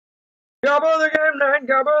Gabba the game night,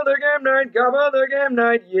 Gabba the game night, Gabba the game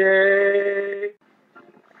night, yay!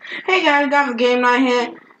 Hey guys, got a game night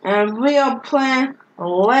here, and we are playing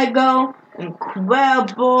Lego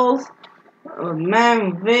Incredibles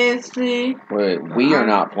Man Vinci. Wait, we are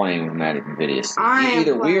not playing with Matt and Vidius.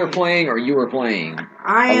 Either we are playing or you are playing.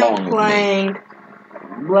 I am playing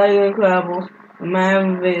Lego Incredibles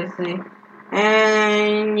Man Vinci,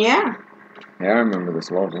 and yeah. Yeah, I remember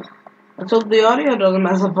this level. Let's hope the audio doesn't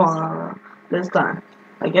mess up on this time.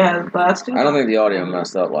 Like it has last two. I don't think the audio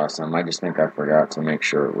messed up last time. I just think I forgot to make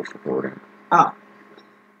sure it was recording. Oh.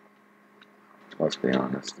 Let's be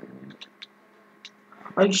honest.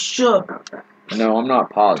 Are you sure about that? No, I'm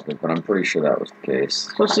not positive, but I'm pretty sure that was the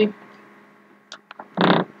case. Let's see.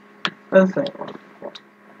 Let's see.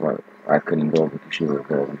 Right. I couldn't build because you were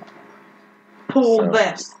building. Pull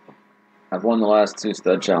this. I've won the last 2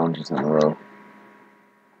 stud challenges in a row.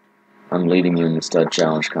 I'm leading you in the stud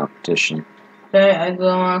challenge competition. Okay, I just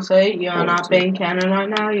want to say, you are not being canon right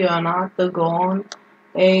now. You are not the golden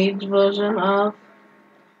age version of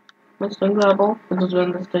Mr. Incredible, which is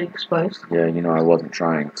when this takes place. Yeah, you know, I wasn't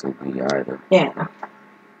trying to be either. Yeah.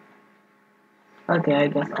 Okay, I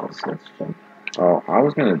guess I'll switch to. Oh, I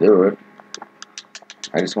was gonna do it.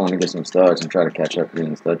 I just wanted to get some studs and try to catch up to you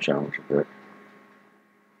in the stud challenge a bit.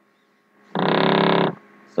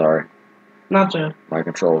 Sorry. Not true. My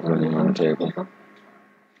control's running on the table.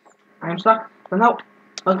 I'm stuck. No.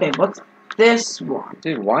 Okay, what's this one?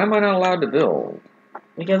 Dude, why am I not allowed to build?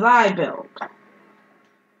 Because I build.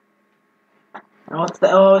 What's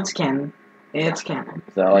the? Oh, it's canon. It's canon.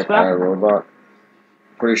 Is that like iRobot?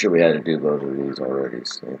 Pretty sure we had to do both of these already,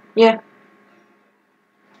 so. Yeah.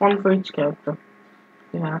 One for each character.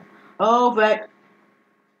 Yeah. Oh, fuck.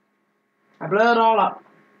 I blew it all up.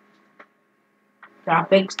 Gotta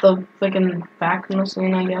fix the freaking fax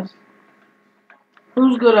machine, I guess.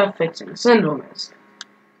 Who's good at fixing? Syndrome is.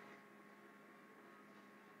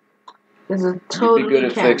 This is totally You be good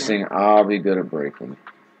at canon. fixing, I'll be good at breaking.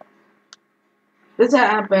 This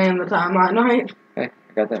happened in the timeline, right? Hey,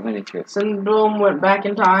 I got that many kits. Syndrome went back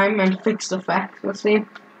in time and fixed the fax machine.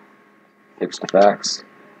 Fix the facts.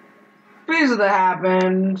 These that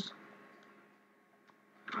happened.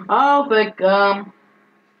 Oh, fuck,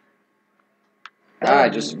 I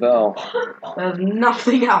just fell. There's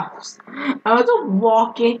nothing else. I was just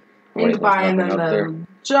walking Wait, by and there's then nothing up there's a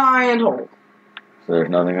giant hole. So there's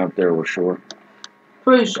nothing up there, we're sure?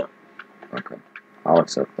 Pretty sure. Okay. I'll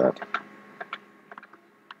accept that.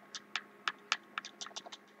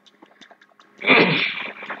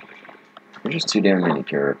 There's just too damn many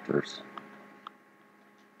characters.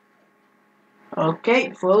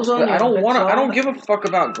 Okay, frozen. I don't give a fuck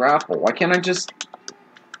about grapple. Why can't I just...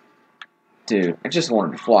 Dude, I just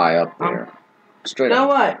wanted to fly up there. Straight You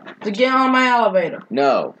know up. what? To get on my elevator.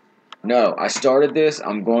 No. No, I started this.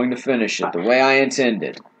 I'm going to finish it the way I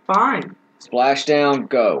intended. Fine. Splash down,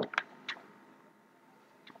 go.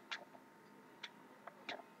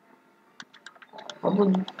 What was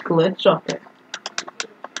glitch up there?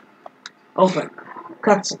 Open.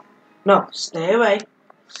 Cutscene. No, stay away.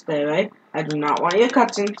 Stay away. I do not want your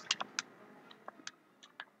cutscene.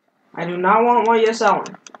 I do not want what you're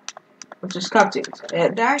selling. Which is cutscenes.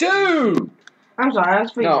 Dude! I'm sorry, I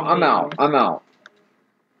was freaking. No, I'm out. I'm out.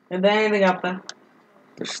 Is there anything up there?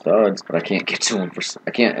 There's studs, but I can't get to them for...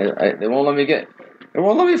 I can't... they won't let me get... They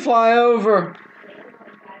won't let me fly over.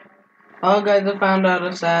 Oh, guys, I found out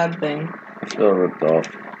a sad thing. I feel ripped off.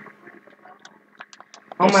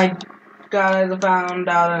 Oh my god, I found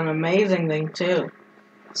out an amazing thing, too.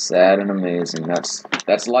 Sad and amazing.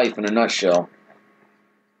 That's life in a nutshell.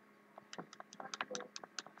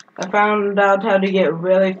 I found out how to get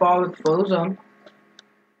really far with Frozen.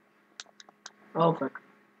 Oh, frick.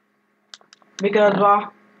 Because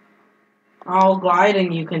while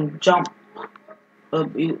gliding, you can jump.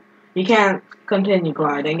 You can't continue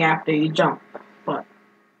gliding after you jump, but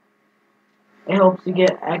it helps you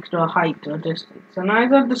get extra height or distance. And I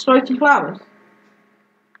have destroyed some flowers.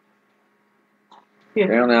 Here.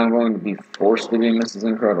 Apparently I'm going to be forced to be Mrs.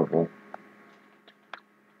 Incredible.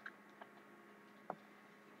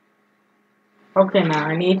 Okay, now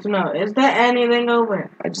I need to know, is there anything over here?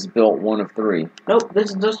 I just built 1 of 3. Nope,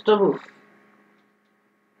 this is just a roof.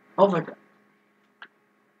 Over there.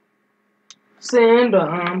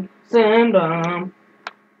 Syndrome.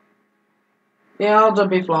 Yeah, I'll just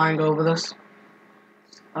be flying over this.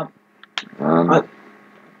 Up. Wow.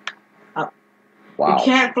 You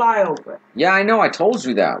can't fly over it. Yeah, I know, I told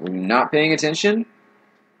you that. Were you not paying attention?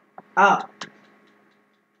 Up.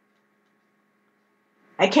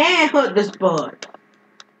 I can't hurt this bird.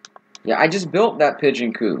 Yeah, I just built that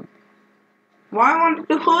pigeon coop. Why wanted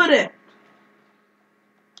to hurt it?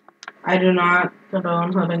 I do not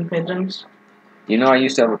condone hunting pigeons. You know, I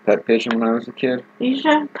used to have a pet pigeon when I was a kid. You used to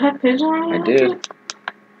have a pet pigeon when you I were a did. kid?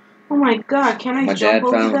 Oh my god, can I My jump dad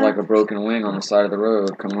over found that? like a broken wing on the side of the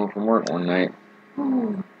road coming home from work one night.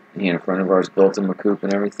 Oh, He and a friend of ours built him a coop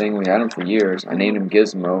and everything. We had him for years. I named him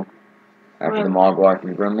Gizmo after the Mogwai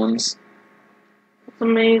from Gremlins. it's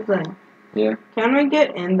amazing. Yeah. Can we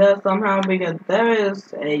get in there somehow? Because there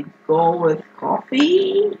is a goal with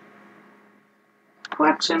coffee?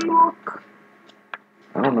 Question mark?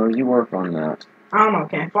 I don't know. You work on that. I don't know.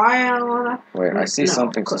 Can I fly out of that? Wait, I see No,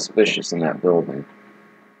 something couldn't. suspicious in that building.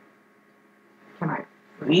 Can I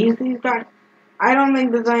freeze these guys? I don't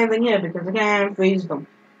think there's anything here because I can't freeze them.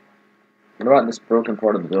 What about this broken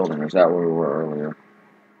part of the building? Or is that where we were earlier?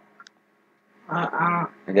 I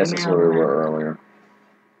guess that's where we were earlier.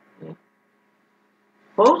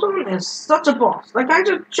 Boson is such a boss. Like, I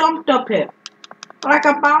just jumped up here. Like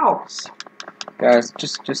a boss. Guys,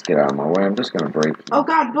 just get out of my way. I'm just gonna break you. Oh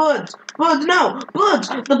god, Buds! Buds, no! Buds!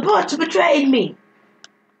 The Buds betrayed me!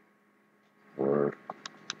 Word.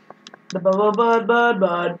 The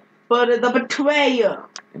Bud. Bud is the betrayer!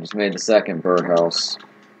 I just made the second birdhouse.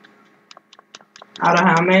 Out of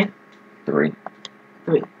how many? 3.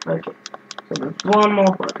 3. Okay. So there's one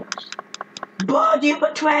more birdhouse. Bud, you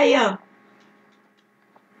betrayer!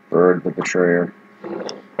 Bird the betrayer.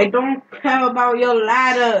 I don't care about your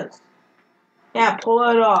ladders. Yeah, pull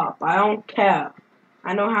it up. I don't care.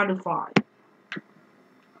 I know how to fly.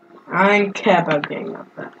 I don't care about getting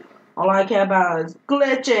up there. All I care about is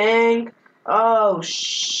glitching. Oh,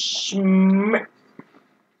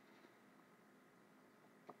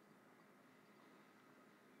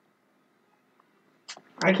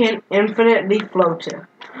 I can infinitely float here.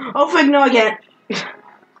 Oh, frick, no, I can't.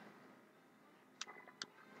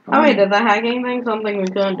 Oh, wait, did the hacking thing something we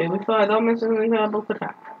couldn't do before? I thought Mrs. Incredible could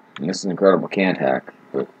hack. Mrs. Incredible can't hack,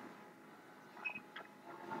 but...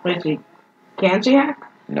 Wait, can she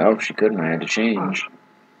hack? No, she couldn't. I had to change.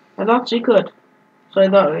 I thought she could. So I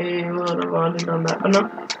thought we would have already done that. But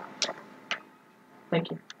no.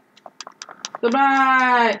 Thank you.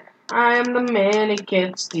 Goodbye! I am the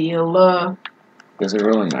mini-kit stealer. Does it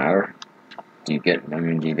really matter? Do you get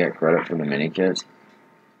credit for the mini-kits?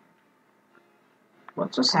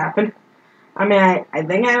 What just happened? I mean, I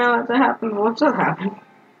think I know what happened, but what just happened?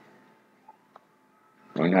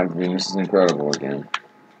 I'm gonna have to be Mrs. Incredible again.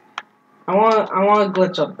 I want to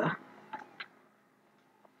glitch up there.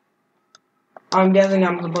 I'm guessing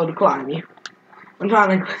I'm supposed to climb you. I'm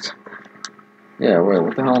trying to glitch up there. Yeah, wait,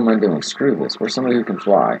 what the hell am I doing? Screw this. Where's somebody who can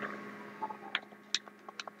fly?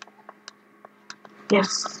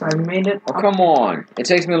 Yes, I made it. Oh, come on. It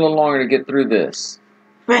takes me a little longer to get through this.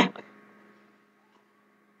 Frick.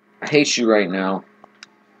 I hate you right now.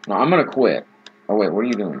 No, I'm gonna quit. Oh, wait, what are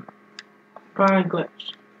you doing? Trying to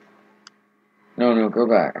glitch. No, go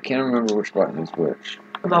back. I can't remember which button is which.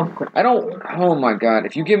 Glitch. I don't... Oh, my God.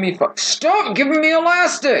 If you give me... Stop giving me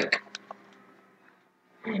elastic!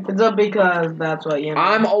 It's up because that's what you know.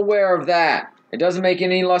 I'm aware of that. It doesn't make it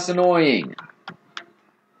any less annoying.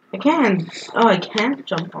 I can. Oh, I can't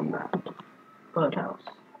jump on that birdhouse.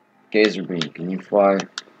 Gazer beam, can you fly?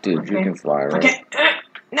 Dude, Okay. you can fly, right? Okay.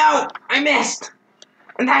 No! I missed!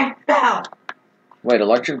 And I fell! Wait,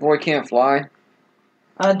 Electric Boy can't fly?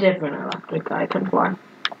 A different electric guy can fly.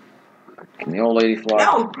 Can the old lady fly?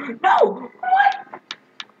 No! No! What?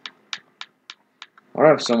 I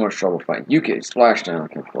have so much trouble flying. You can Splashdown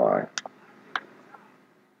can fly.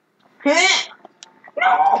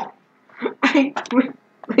 No! I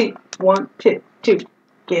really wanted to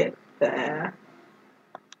get there.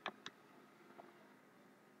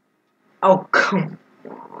 Oh, come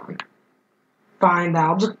on. Fine,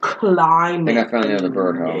 I'll just climb it. I think I found the other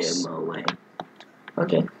birdhouse.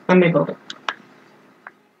 Okay, let me build it.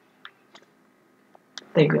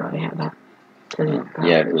 I think we already have that.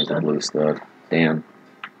 Yeah, it was a blue stud. Damn.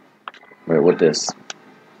 Wait, what this?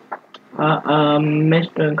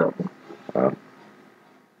 Mr. and Go. Oh.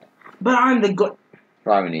 But I'm the good.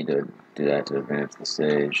 Probably need to do that to advance the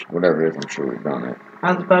stage. Whatever it is, I'm sure we've done it.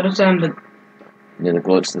 I was about to say I'm the Yeah, the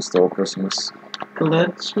glitch that stole Christmas.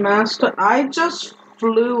 glitch master. I just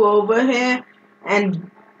flew over here and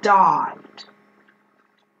died.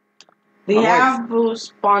 They have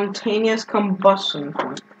spontaneous combustion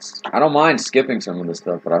points. I don't mind skipping some of this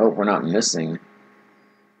stuff, but I hope we're not missing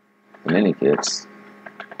the mini kits.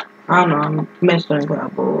 I don't know, I'm Mr.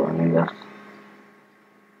 Incredible, I guess.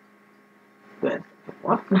 But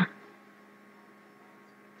what?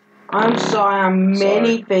 I'm sorry, I'm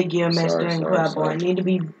minifigure Mr. Incredible. Sorry. I need to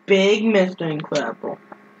be big Mr. Incredible.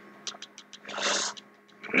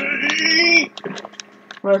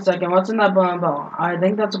 Wait a second, what's in that burning building? I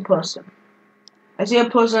think that's a person. I see a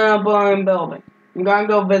person in a burning building. I'm gonna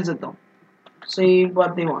go visit them. See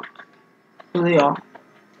what they want. Who they are.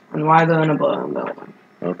 And why they're in a burning building.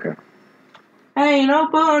 Okay. Hey, you know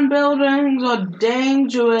burning buildings are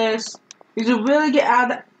dangerous. You should really get out of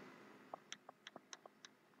that.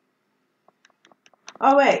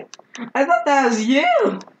 Oh wait, I thought that was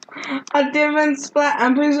you! I'm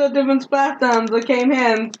pretty sure different Splatdowns that came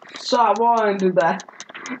here and shot water into that.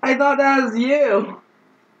 I thought that was you!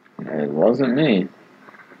 It wasn't me.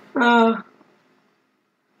 Oh.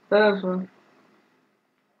 That was fun.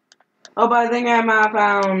 Oh, but I think I might have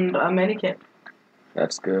found a medikit.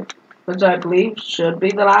 That's good. Which I believe should be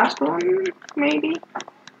the last one, maybe?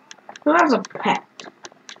 Who has a pet?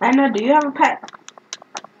 Anna, do you have a pet?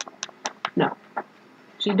 No.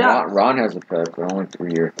 She does. Ron has a pet, but only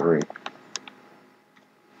 3 or 3.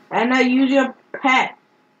 Anna, use your pet.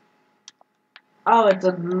 Oh, it's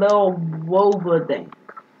a little Wover thing.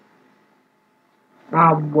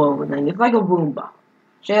 Not a Wover thing. It's like a Roomba.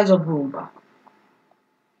 She has a Roomba.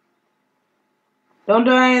 Don't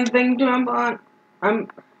do anything to him, but I'm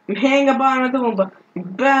hitting a button with the Roomba. You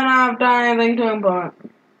better not have done anything to him, but...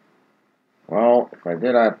 Well, if I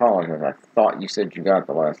did, I apologize. I thought you said you got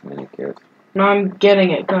the last mini kit. No, I'm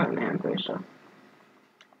getting it currently, I'm pretty sure.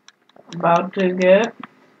 About to get...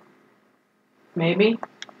 Maybe.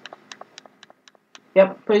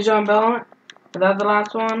 Yep, pretty sure I'm building it. Is that the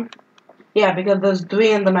last one? Yeah, because there's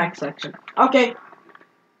 3 in the next section. Okay.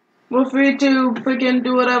 We're free to freaking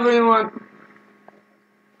do whatever you want.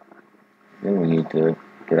 Then we need to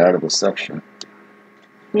get out of this section.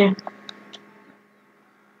 Yeah.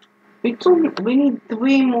 We need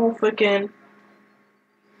 3 more freaking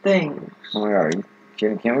things. Oh my god, are you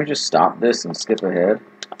kidding? Can't we just stop this and skip ahead?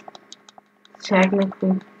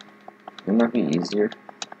 Technically. Wouldn't that be easier?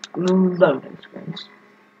 Loading screens.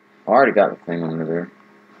 I already got the thing under there.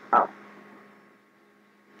 Oh.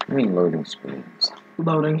 I mean loading screens.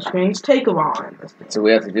 Loading screens take a while in this thing. So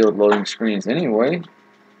we have to deal with loading screens anyway.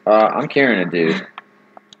 I'm carrying a dude.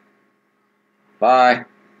 Bye.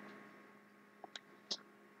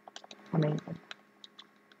 Amazing.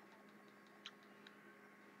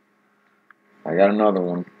 I got another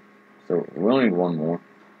one. So we only need 1 more.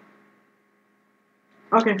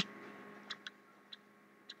 Okay.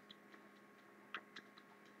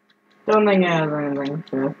 Don't think I have anything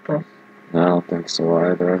for this. No, I don't think so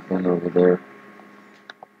either. I've been over there.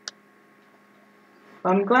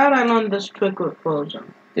 I'm glad I learned this trick with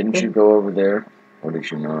Frozen. Didn't you go over there? Or did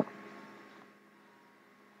you not?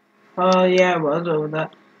 Oh, yeah, I was over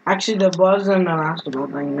that. Actually, there was an elastical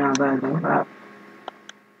thing now that I think about.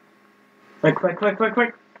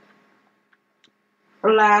 Quick.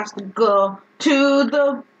 Elastical to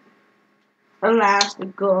the...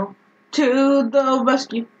 Elastical to the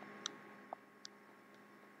rescue.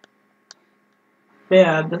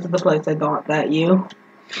 Yeah, this is the place I thought that you...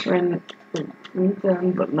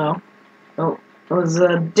 But no. Oh, it was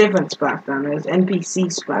a different Splashdown. It was NPC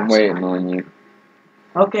Splashdown. I'm waiting on you.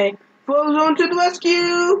 Okay. Frozone to the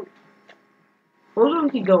rescue! Frozone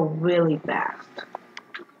can go really fast.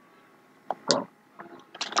 Go.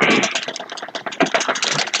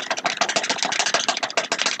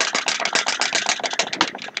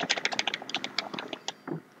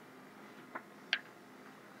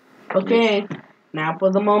 Okay. Now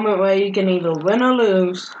for the moment where you can either win or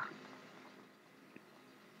lose. Is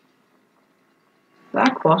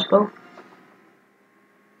that a crossbow?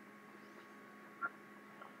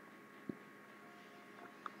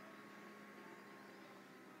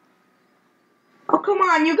 Oh, come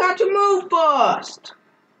on, you got to move first!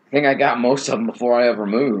 I think I got most of them before I ever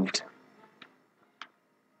moved.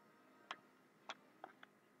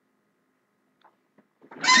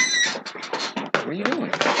 What are you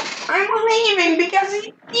doing? I'm leaving because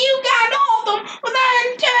you got all of them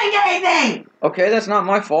without doing anything! Okay, that's not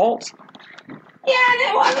my fault. Yeah, and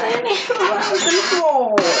it wasn't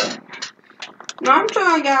control. No, I'm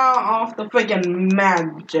trying to get off the freaking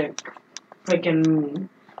magic.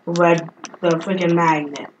 The freaking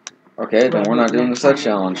magnet. Okay, then we're not doing the set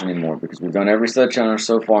challenge anymore because we've done every set challenge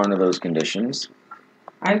so far under those conditions.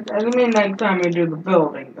 I didn't mean next time we do the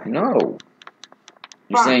building thing. No.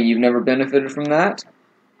 You're saying you've never benefited from that?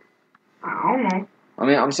 I don't know. I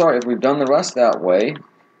mean, I'm sorry, if we've done the rest that way,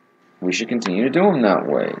 we should continue to do them that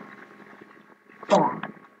way. Fine.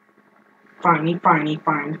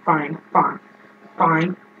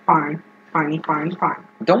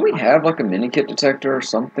 Don't we have like a mini kit detector or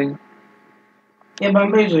something? Yeah, but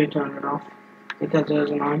I'm pretty sure you turned it off. Because it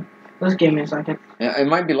was annoying. Just give me a second. Yeah, it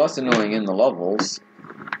might be less annoying in the levels.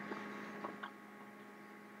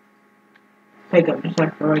 pickup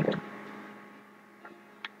detector right there.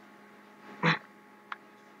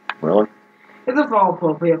 Really? It's a fall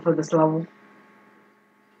appropriate for this level.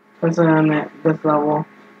 Considering that this level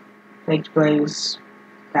takes place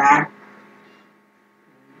back,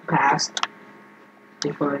 past,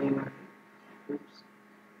 before it even. Oops.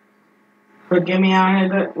 But get me out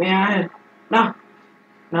of here, get me out of here. No.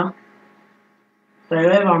 No. Stay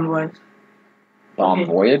away, Bomb Voyage. Bomb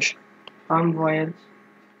Voyage? Bomb Voyage.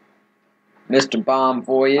 Mr. Bomb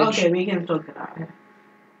Voyage? Okay, we can still get out of here.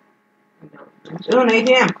 Oh, an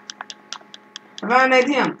ATM. I found an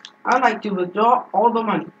ATM. I'd like to withdraw all the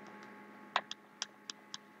money.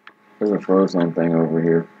 There's a frozen thing over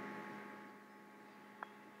here.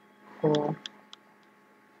 Cool.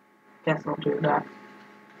 Guess I'll do that.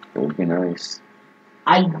 It would be nice.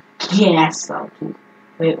 I guess I'll do.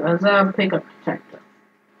 Wait, what's a pickup detector?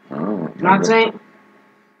 Oh, Not saying.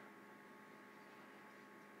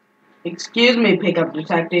 Excuse me, pickup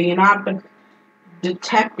detector. You're not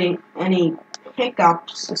detecting any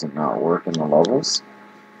pickups. Does it not work in the levels?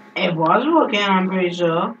 It was working, I'm pretty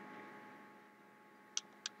sure.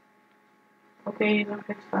 Okay, you can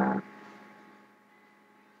fix that.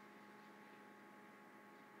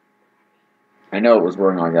 I know it was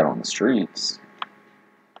working like that on the streets.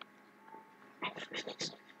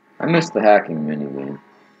 I missed the hacking minigame.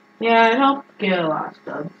 Yeah, it helped get a lot of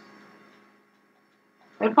stuff.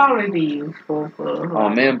 It'd probably be useful for. Oh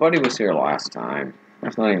man, Buddy was here last time.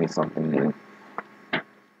 That's not even something new.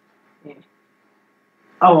 Yeah.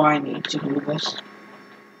 Oh, I need to do this.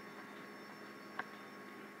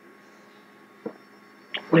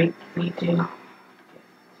 Wait, me too.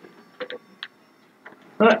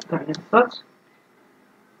 What?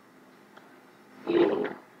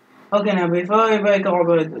 Okay, now before we break all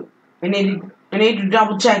the, we need to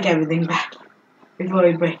double check everything back before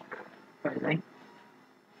we break everything.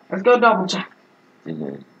 Let's go double check.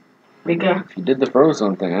 Because If you did the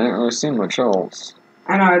frozen thing, I didn't really see much else.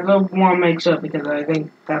 I know I don't want to make sure because I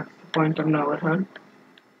think that's the point of no return.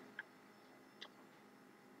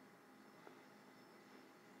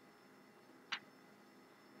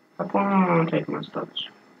 Stop on take my studs.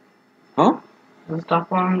 Huh?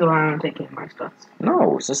 Stop on the line and taking my studs.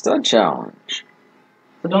 No, it's a stud challenge.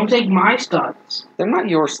 So don't take my studs. They're not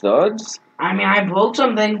your studs. I mean, I broke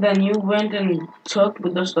something, then you went and took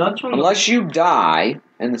the studs from Unless you die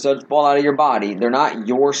and the studs fall out of your body, they're not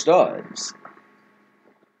your studs.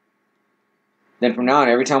 Then from now on,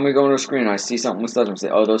 every time we go into a screen and I see something with studs, I'm say,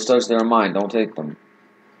 oh, those studs, they're mine, don't take them.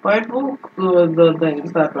 But I broke the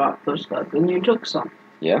things that dropped those studs, and you took some.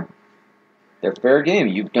 Yeah. They're fair game.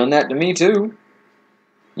 You've done that to me, too.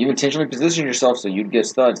 You intentionally positioned yourself so you'd get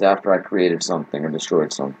studs after I created something or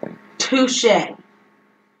destroyed something. Touché.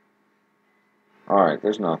 Alright,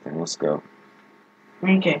 there's nothing. Let's go.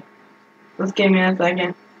 Okay. Let's give me a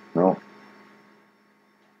second. No.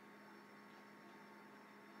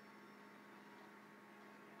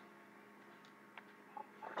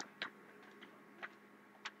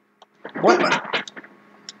 What?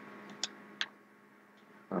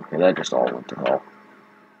 Okay, that just all went to hell.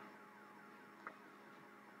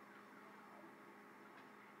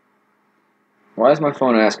 Why is my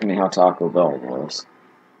phone asking me how Taco Bell was?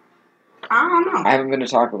 I don't know. I haven't been to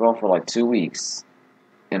Taco Bell for like 2 weeks.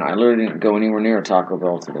 And I literally didn't go anywhere near a Taco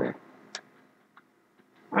Bell today.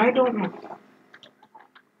 I don't know.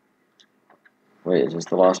 Wait, is this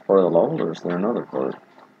the last part of the level or is there another part?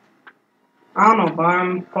 I don't know, but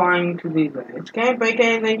I'm flying to these guys. Can't break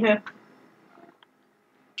anything here.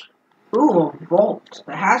 Ooh, a vault.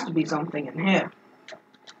 There has to be something in here.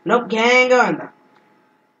 Nope, can't go in there.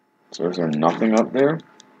 So is there nothing up there?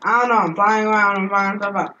 I don't know, I'm flying around and flying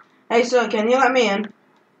stuff out. Hey, sir, can you let me in?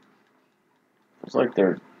 It's like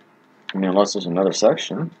there... I mean, unless there's another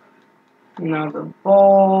section. No, the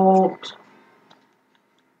vault.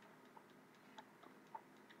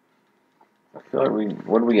 I feel like we...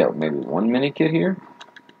 What do we got? Maybe one mini kit here?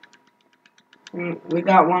 We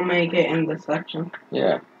got one make it in this section.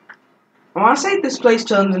 Yeah. I want to say this place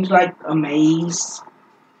turns into like a maze.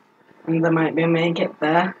 And there might be a make it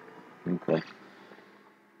there. Okay.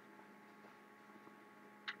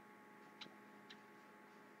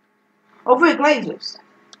 Oh, fake lasers.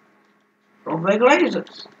 Oh, fake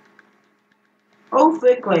lasers. Oh,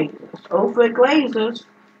 fake lasers. Oh, fake lasers.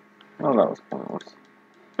 Oh, that was pointless.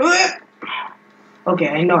 Okay,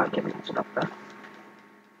 I know I can mix it up there.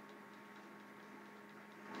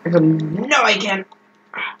 No, I can't.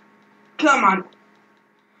 Come on.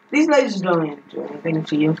 These lasers don't even do anything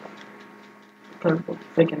to you. Because they're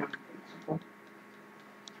freaking invincible.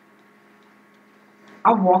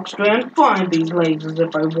 I'll walk straight in front of these lasers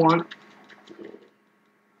if I want.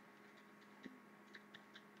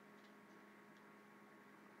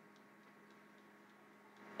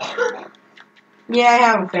 Yeah, I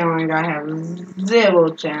have a feeling I have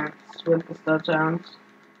zero chance with the stud challenge.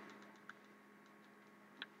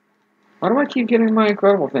 Why do I keep getting my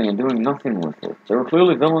incredible thing and doing nothing with it? There were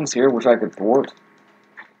clearly villains here which I could thwart.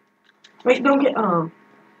 Wait, don't get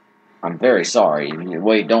I'm very sorry.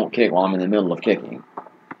 Wait, don't kick while I'm in the middle of kicking.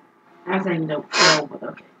 I think don't kill, but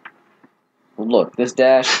okay. Well, look, this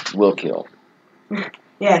dash will kill.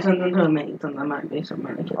 Yeah, it turns into a maze, and there might be some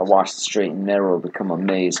many I watched the straight and narrow become a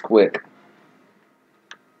maze quick.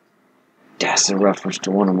 That's a reference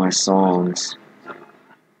to one of my songs.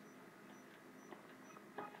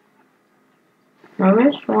 Now,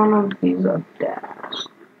 which one of these are dash?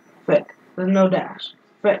 Frick. There's no dash.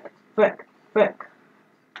 Frick. Frick. Frick.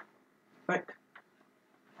 Frick.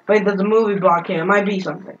 Wait, there's a movie block here. It might be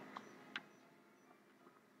something.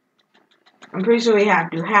 I'm pretty sure we have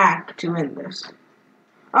to hack to win this.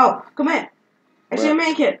 Oh, come in. I see a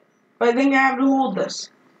make it. But I think I have to hold this.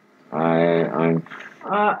 I'm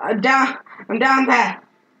down there.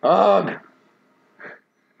 Ugh!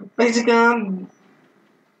 Basically,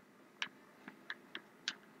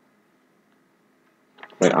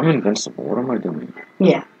 Wait, I'm invincible. What am I doing?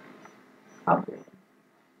 yeah. Upgrade.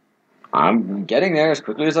 I'm getting there as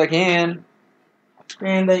quickly as I can.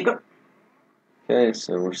 And there you go. Okay,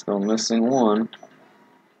 so we're still missing one.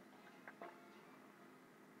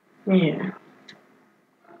 Yeah.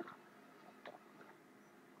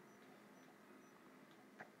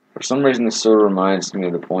 For some reason, this sort of reminds me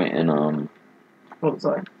of the point in Oh,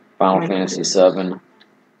 sorry. Final Fantasy VII,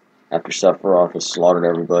 after Sephiroth has slaughtered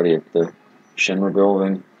everybody at the Shinra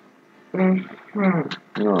building.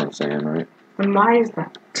 Mm-hmm. You know what I'm saying, right? And why is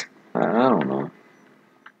that? I don't know.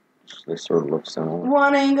 They sort of look similar.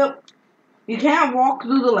 One angle. You can't walk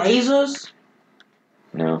through the lasers?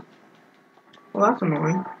 No. Well, that's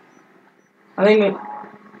annoying. I think it...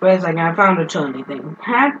 Wait a second, I found a turny thing.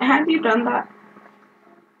 Have you done that?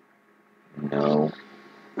 No.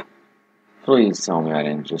 Please tell me I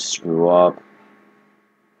didn't just screw up.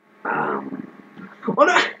 What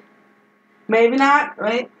do I... Maybe not,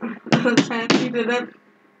 right? You didn't.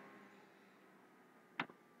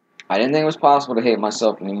 I didn't think it was possible to hate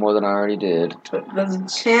myself any more than I already did. But there's a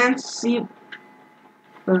chance you...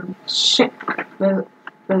 There's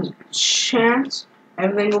a chance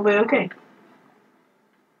everything will be okay.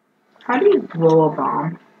 How do you blow a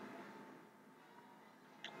bomb?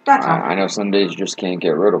 That's all. I know some days you just can't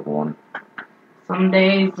get rid of one. Some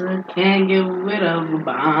days I can't get rid of a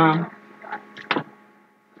bomb.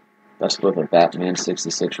 That's both a Batman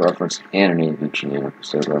 66 reference and an AVGN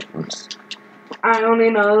episode reference. I only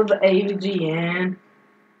know the AVGN.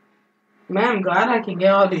 Man, I'm glad I can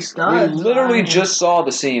get all these studs. We literally just saw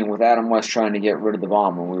the scene with Adam West trying to get rid of the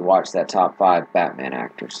bomb when we watched that top 5 Batman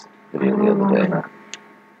actors video the other day.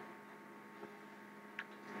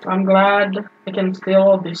 I'm glad I can steal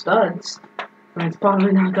all these studs. And it's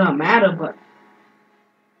probably not gonna matter, but...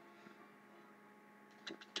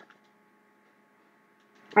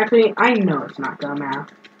 Actually, I know it's not gonna matter.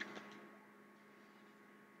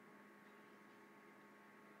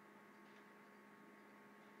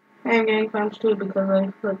 I'm getting punched too because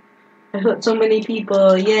I hurt so many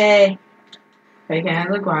people. Yay! I can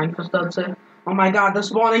have a grind for studs here. Oh my god, they're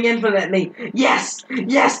spawning infinitely. Yes!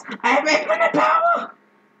 Yes! I have infinite power!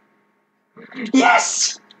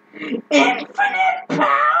 Yes! Infinite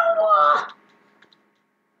power!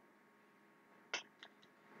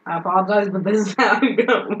 I apologize, but this is how I'm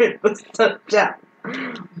gonna win the stud chat.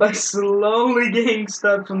 By slowly getting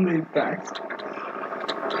stuff from these guys.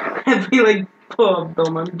 I feel like 4 of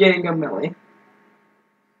them, I'm getting a milli.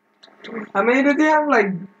 How many did they have?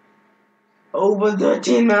 Like, over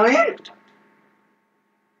 13 million?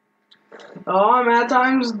 Oh, I'm at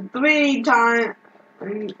times 3 times.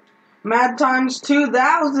 I'm at times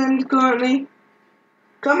 2,000 currently.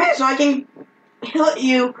 Come here so I can hit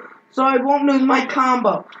you so I won't lose my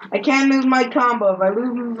combo. I can't lose my combo. If I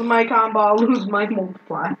lose my combo, I'll lose my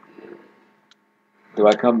multiply. Do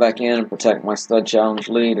I come back in and protect my stud challenge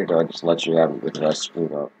lead, or do I just let you have it because I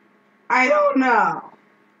screwed up? I don't know.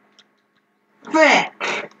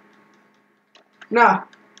 Frick. No.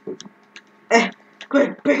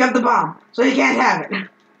 Quick, pick up the bomb so you can't have it.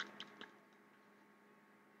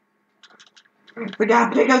 We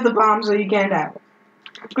gotta pick up the bomb so you can't have it.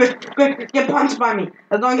 Quick, get punched by me.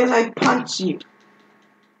 As long as I punch you.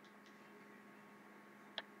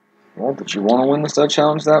 Well, did you want to win the stud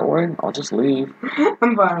challenge that way? I'll just leave.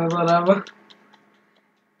 I'm fine with whatever.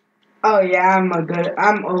 Oh yeah, I'm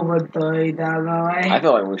over 30,000 away. I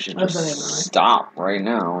feel like we should just stop right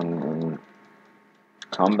now and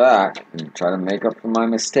come back and try to make up for my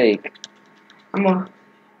mistake. At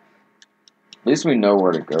least we know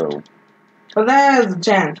where to go. But there's a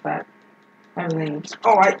chance that everything's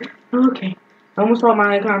alright. Okay. I almost brought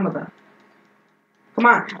my combo there. Come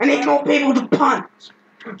on. I need more people to punch.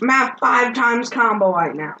 I'm at 5 times combo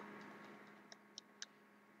right now.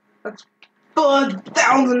 That's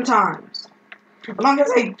 4,000 times. As long as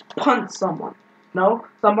I punch someone. No?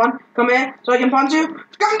 Someone? Come here so I can punch you?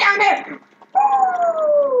 Come down here!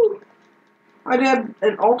 Woo! I did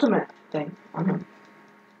an ultimate thing on him.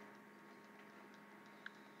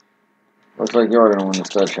 Looks like you're gonna win the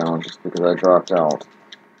stud challenge just because I dropped out.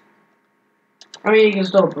 I mean, you can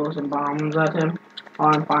still throw some bombs at him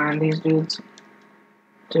while I'm firing these dudes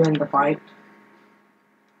to end the fight.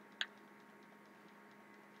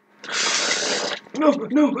 No,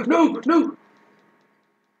 no, no, no!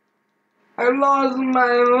 I lost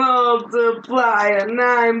my multiplier.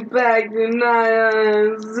 Now I'm back to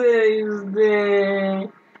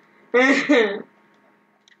 960.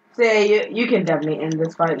 Say, you can definitely end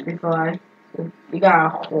this fight before I... You got a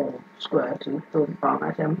whole square to throw the bomb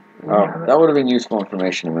at him. Oh, that would have been useful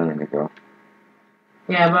information a minute ago.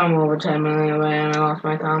 Yeah, but I'm over 10 million away and I lost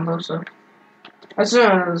my combo, so... As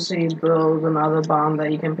soon as he builds another bomb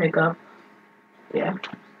that you can pick up, yeah.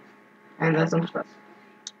 And that's some stuff.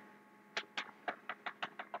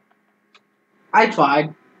 I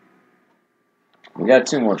tried. We got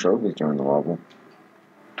 2 more trophies during the level.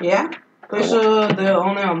 Yeah? Pretty sure they're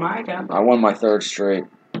only on my account. I won my 3rd straight.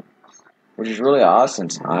 Which is really odd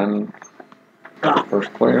since I'm the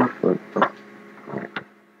first player. But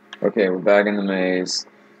okay, we're back in the maze.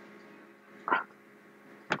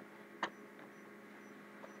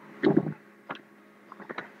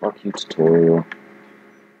 Fuck you, tutorial.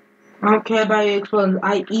 I don't care about your explosions.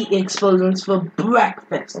 I eat explosions for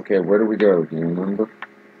breakfast. Okay, where do we go? Do you remember?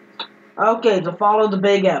 Okay, so follow the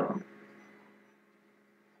big arrow.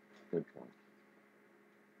 Good point.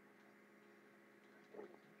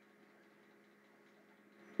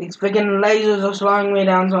 These freaking lasers are slowing me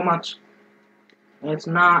down so much. It's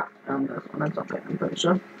not on this one. That's okay, I'm pretty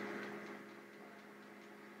sure.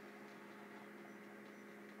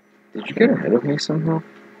 Did you get ahead of me somehow?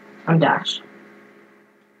 I'm Dash. I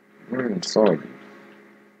never even saw you.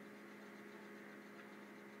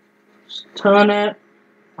 Just turn it.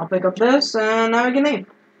 I'll pick up this, and now we can leave.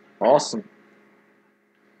 Awesome.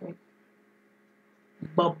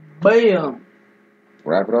 Ba-bam!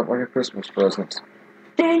 Wrap it up like a Christmas present.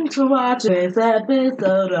 Thanks for watching this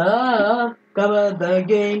episode of Gabba the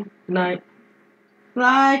Game Night.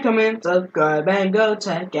 Like, comment, subscribe, and go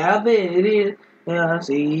check out videos you'll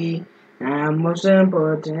see. And most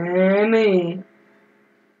importantly,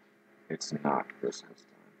 It's not Christmas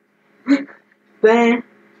time. then,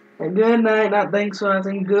 and good night. Not thanks for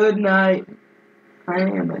watching. Good night. I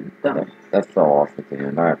am done. That fell off at the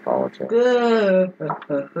end. I apologize.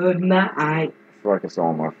 Good night. I feel like it's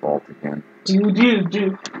all my fault again. Do.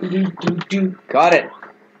 Got it!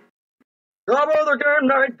 Gabba the game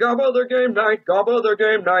night, Gabba the game night, Gabba the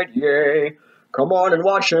game night, yay. Come on and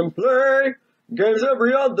watch him play. Games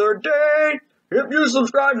every other day. If you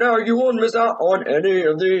subscribe now, you won't miss out on any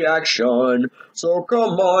of the action. So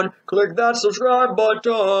come on, click that subscribe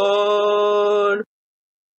button.